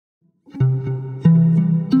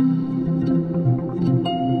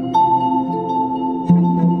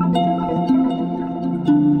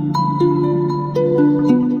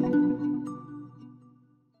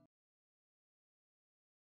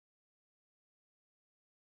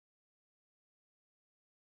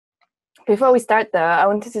before we start though, I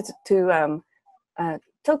wanted to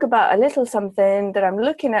talk about a little something that I'm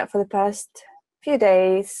looking at for the past few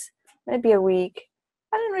days, maybe a week.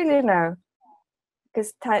 I don't really know,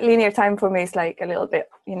 because linear time for me is like a little bit,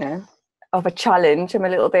 of a challenge. I'm a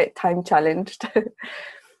little bit time challenged.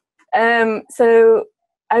 So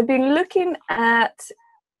I've been looking at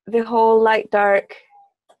the whole light dark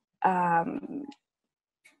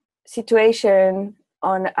situation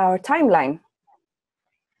on our timeline.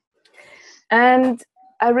 And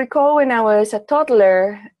I recall when I was a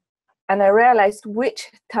toddler and I realized which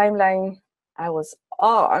timeline I was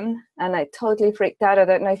on, and I totally freaked out. I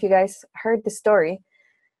don't know if you guys heard the story,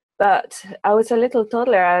 but I was a little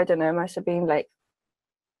toddler. I don't know, must have been like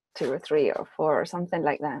 2 or 3 or 4 or something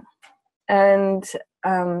like that. And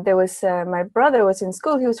there was my brother was in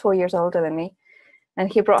school. He was 4 years older than me,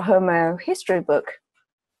 and he brought home a history book.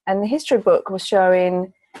 And the history book was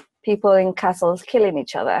showing people in castles killing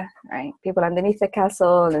each other, right? People underneath the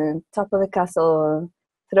castle and on top of the castle,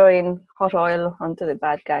 throwing hot oil onto the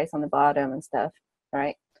bad guys on the bottom and stuff,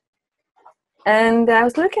 right? And I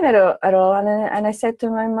was looking at it all, and I said to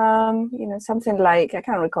my mom, something like, I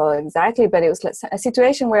can't recall exactly, but it was like a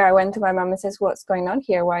situation where I went to my mom and says, what's going on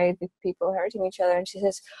here? Why are the people hurting each other? And she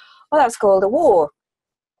says, well, that's called a war.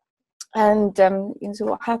 And so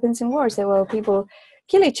what happens in wars? They, well, people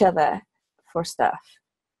kill each other for stuff.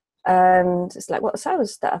 And it's like, what sort of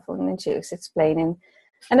stuff? And then she was explaining.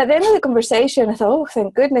 And at the end of the conversation, I thought, oh,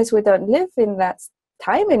 thank goodness we don't live in that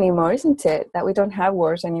time anymore, isn't it? That we don't have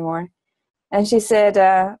wars anymore. And she said,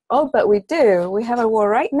 oh, but we do. We have a war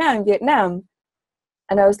right now in Vietnam.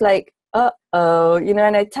 And I was like, uh-oh,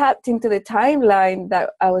 and I tapped into the timeline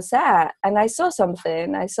that I was at, and I saw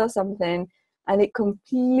something, and it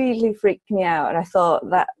completely freaked me out. And I thought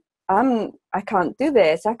that I can't do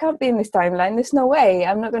this. I can't be in this timeline. There's no way.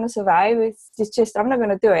 I'm not going to survive. It's just, I'm not going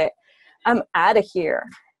to do it. I'm out of here,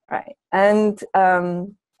 right? And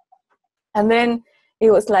then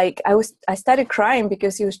it was like I started crying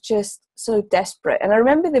because he was just so desperate. And I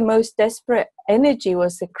remember the most desperate energy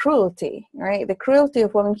was the cruelty, right? The cruelty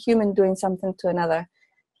of one human doing something to another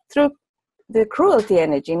through the cruelty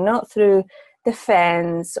energy, not through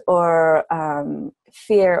defense or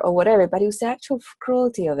fear or whatever, but it was the actual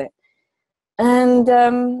cruelty of it. And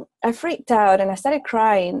I freaked out and I started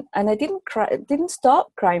crying, and I didn't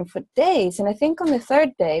stop crying for days. And I think on the third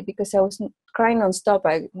day, because I was crying nonstop,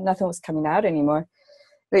 nothing was coming out anymore,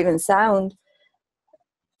 or even sound.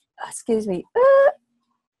 Excuse me.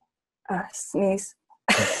 Sneeze.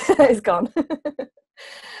 It's gone.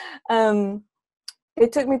 They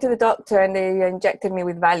took me to the doctor and they injected me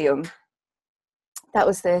with Valium. That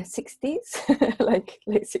was the 60s, like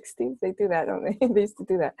late 60s. They do that, don't they? They used to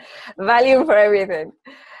do that. Valium for everything.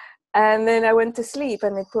 And then I went to sleep,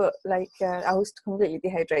 and they put I was completely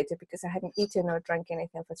dehydrated because I hadn't eaten or drank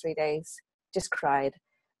anything for 3 days. Just cried.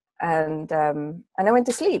 And I went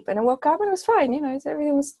to sleep, and I woke up and it was fine.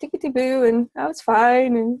 Everything was tickety-boo, and I was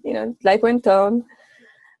fine, and life went on.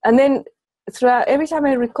 And then throughout, every time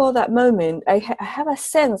I recall that moment, I have a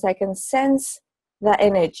sense. I can sense that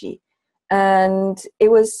energy. And it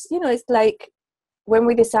was, it's like when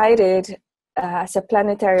we decided as a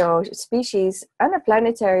planetary or species and a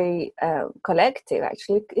planetary collective,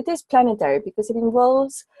 actually, it is planetary because it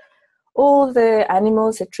involves all the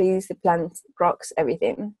animals, the trees, the plants, rocks,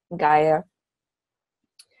 everything, Gaia.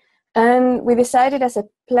 And we decided as a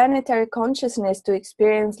planetary consciousness to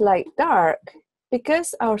experience light dark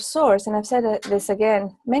because our source, and I've said this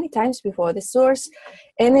again many times before, the source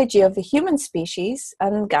energy of the human species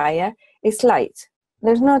and Gaia is light.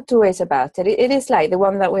 There's no two ways about it. It is light, the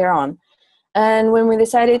one that we're on. And when we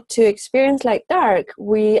decided to experience light dark,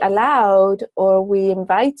 we allowed or we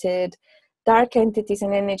invited dark entities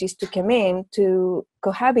and energies to come in to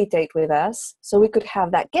cohabitate with us so we could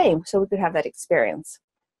have that game, so we could have that experience.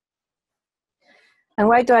 And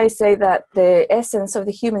why do I say that the essence of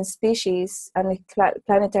the human species and the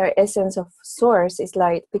planetary essence of source is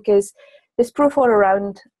light? Because there's proof all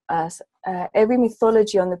around us. Every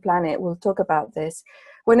mythology on the planet will talk about this.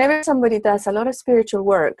 Whenever somebody does a lot of spiritual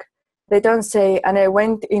work, they don't say, and I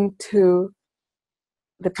went into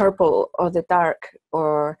the purple or the dark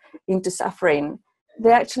or into suffering.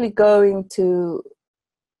 They actually go into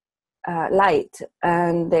light,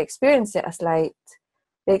 and they experience it as light.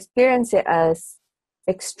 They experience it as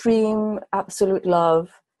extreme, absolute love,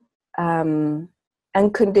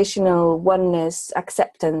 unconditional oneness,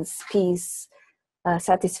 acceptance, peace,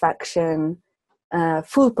 satisfaction,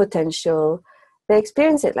 full potential. They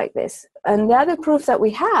experience it like this. And the other proof that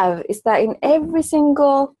we have is that in every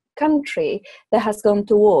single country that has gone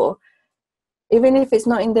to war, even if it's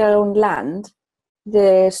not in their own land,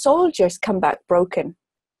 the soldiers come back broken.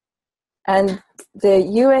 And the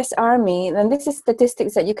US Army, and this is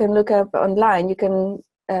statistics that you can look up online, you can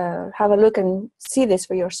have a look and see this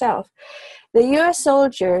for yourself. The US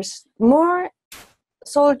soldiers, more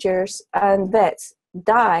soldiers and vets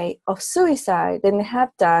die of suicide than they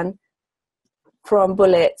have done from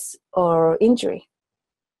bullets or injury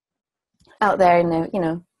out there in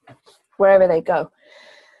the, wherever they go.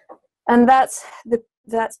 And that's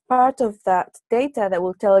part of that data that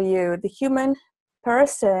will tell you the human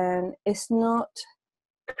person is not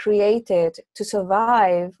created to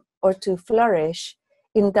survive or to flourish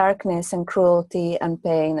in darkness and cruelty and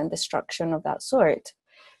pain and destruction of that sort.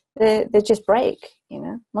 They just break,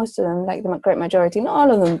 most of them, like the great majority, not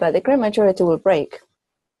all of them, but the great majority will break.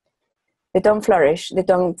 They don't flourish, they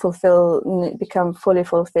don't become fully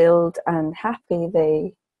fulfilled and happy,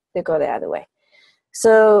 they go the other way.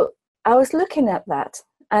 So I was looking at that,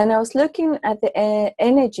 and I was looking at the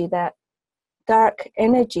energy, that dark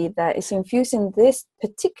energy that is infused in this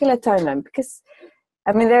particular timeline, because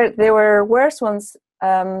there were worse ones,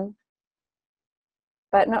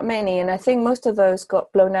 but not many, and I think most of those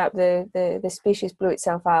got blown up. The species blew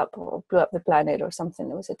itself up or blew up the planet or something.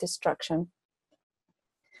 It was a destruction.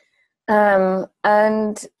 And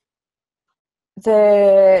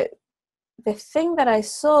the thing that I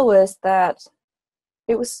saw was that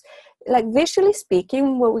it was, like, visually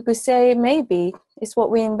speaking, what we could say maybe is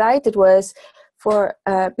what we invited was for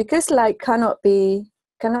because light cannot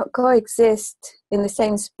coexist in the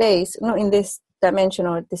same space, not in this dimension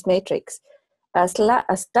or this matrix, as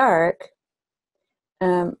dark.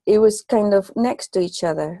 It was kind of next to each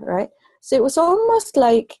other, right? So it was almost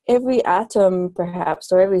like every atom,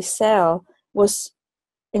 perhaps, or every cell was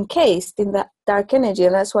encased in that dark energy,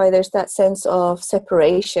 and that's why there's that sense of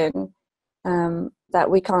separation, that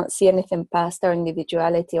we can't see anything past our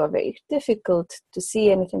individuality, or very difficult to see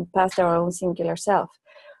anything past our own singular self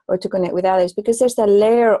or to connect with others, because there's a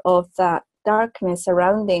layer of that darkness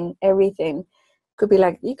surrounding everything. Could be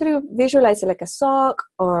like, you could visualize it like a sock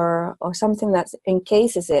or something that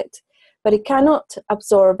encases it, but it cannot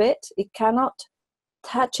absorb it, it cannot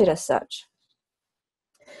touch it as such.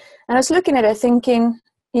 And I was looking at it thinking,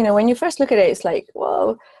 when you first look at it, it's like,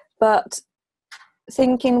 whoa, but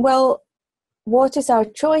thinking, well, what is our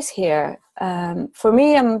choice here? For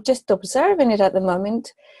me, I'm just observing it at the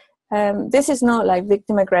moment. This is not like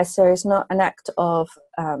victim aggressor, it's not an act of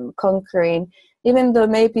conquering, even though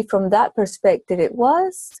maybe from that perspective it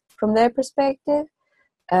was, from their perspective.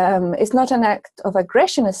 It's not an act of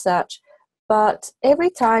aggression as such, but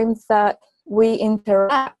every time that we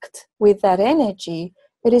interact with that energy,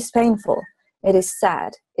 it is painful, it is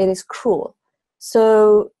sad, it is cruel.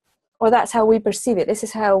 So, or that's how we perceive it. This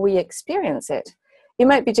is how we experience it. You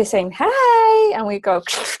might be just saying, hi, and we go,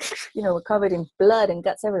 we're covered in blood and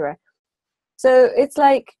guts everywhere. So it's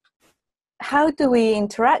like, how do we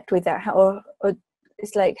interact with that? Or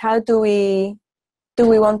it's like, how do we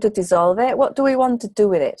want to dissolve it? What do we want to do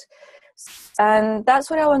with it? And that's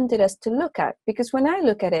what I wanted us to look at, because when I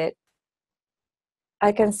look at it,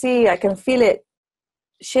 I can feel it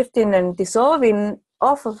shifting and dissolving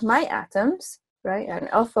off of my atoms, right, and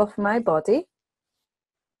off of my body.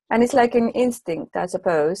 And it's like an instinct, I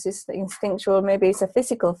suppose. It's instinctual. Maybe it's a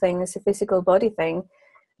physical thing. It's a physical body thing.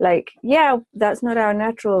 Like, yeah, that's not our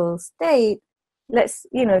natural state. Let's,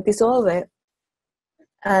 dissolve it.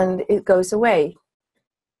 And it goes away.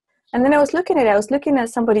 And then I was looking at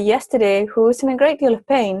somebody yesterday who was in a great deal of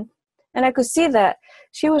pain. And I could see that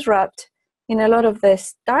she was wrapped in a lot of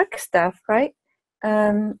this dark stuff, right?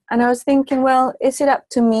 And I was thinking, well, is it up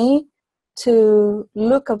to me to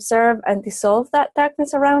look, observe, and dissolve that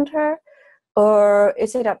darkness around her? Or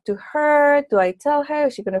is it up to her? Do I tell her?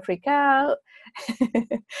 Is she going to freak out?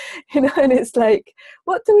 And it's like,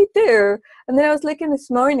 what do we do? And then I was looking this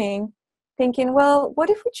morning thinking, well, what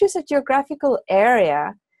if we choose a geographical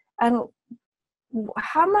area? And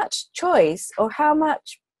how much choice or how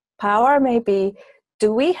much power maybe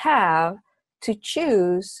do we have to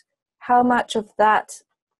choose how much of that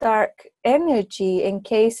dark energy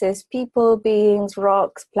encases people, beings,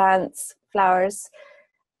 rocks, plants, flowers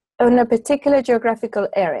in a particular geographical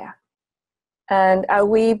area? And are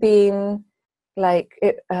we being like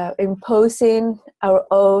imposing our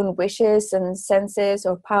own wishes and senses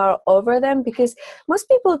or power over them? Because most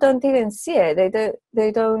people don't even see it.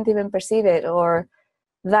 They don't even perceive it, or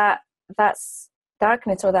that's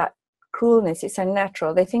darkness or that cruelness. It's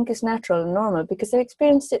unnatural. They think it's natural and normal because they've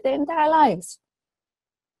experienced it their entire lives.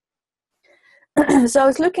 So I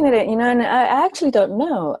was looking at it, and I actually don't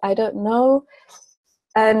know. I don't know.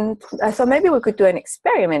 And I thought maybe we could do an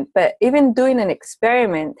experiment, but even doing an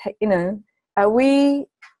experiment, Are we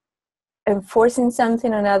enforcing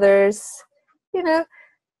something on others? You know,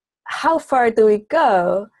 how far do we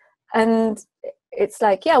go? And it's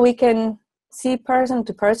like, yeah, we can see person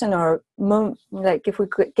to person, or like if we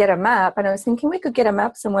could get a map, and I was thinking we could get a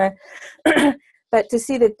map somewhere, but to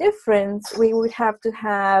see the difference, we would have to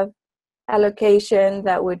have a location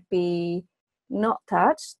that would be not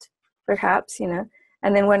touched, perhaps,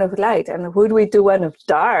 and then one of light. And would we do one of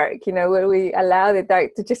dark? Would we allow the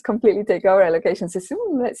dark to just completely take over our location? So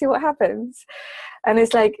let's see what happens. And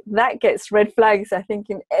it's like that gets red flags, I think,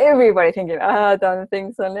 in everybody thinking, don't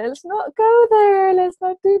think so, let's not go there, let's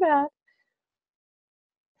not do that.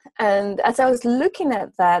 And as I was looking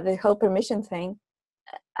at that, the whole permission thing,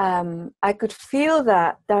 I could feel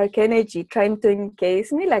that dark energy trying to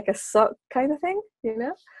encase me, like a sock kind of thing,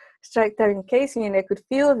 trying to encase me, and I could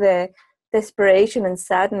feel the desperation and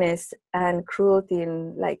sadness and cruelty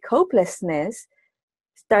and like hopelessness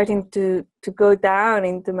starting to go down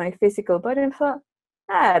into my physical body. And I thought,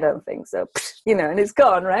 I don't think so, and it's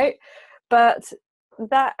gone, right? But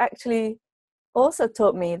that actually also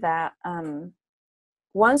taught me that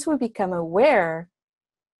once we become aware,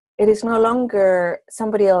 it is no longer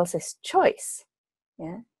somebody else's choice.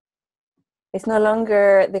 Yeah, it's no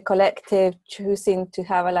longer the collective choosing to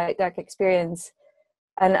have a light dark experience,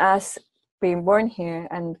 and us being born here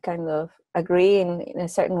and kind of agreeing in a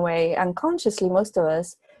certain way, unconsciously, most of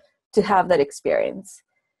us, to have that experience.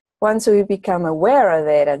 Once we become aware of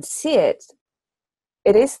it and see it,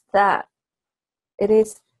 it is that. It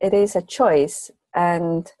is a choice.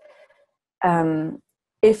 And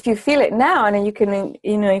if you feel it now, and you can,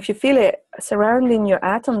 if you feel it surrounding your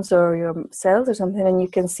atoms or your cells or something, and you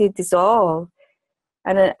can see it dissolve.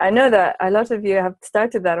 And I know that a lot of you have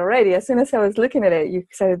started that already. As soon as I was looking at it, you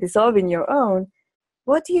started dissolving your own.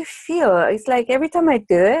 What do you feel? It's like every time I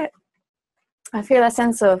do it, I feel a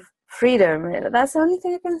sense of freedom. That's the only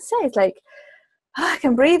thing I can say. It's like, I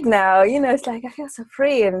can breathe now. It's like I feel so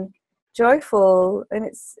free and joyful, and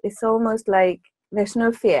it's almost like there's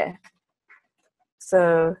no fear.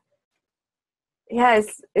 So yeah,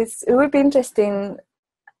 it would be interesting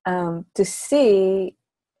to see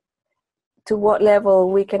to what level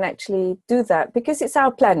we can actually do that, because it's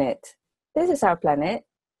our planet. This is our planet.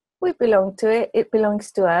 We belong to it. It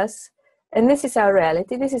belongs to us, and this is our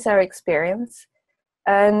reality. This is our experience.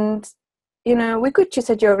 And we could choose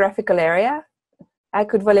a geographical area. I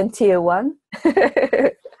could volunteer one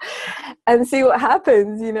and see what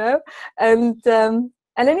happens, and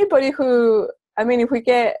anybody who, if we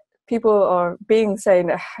get people or beings saying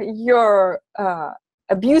you're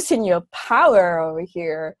abusing your power over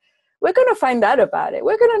here, we're going to find out about it.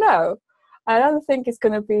 We're going to know. I don't think it's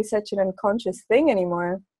going to be such an unconscious thing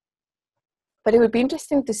anymore. But it would be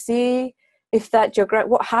interesting to see if that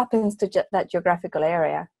what happens to that geographical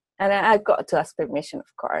area. And I've got to ask permission,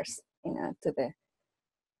 of course, to the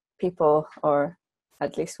people, or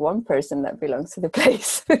at least one person that belongs to the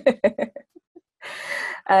place.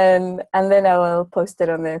 and then I will post it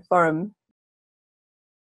on the forum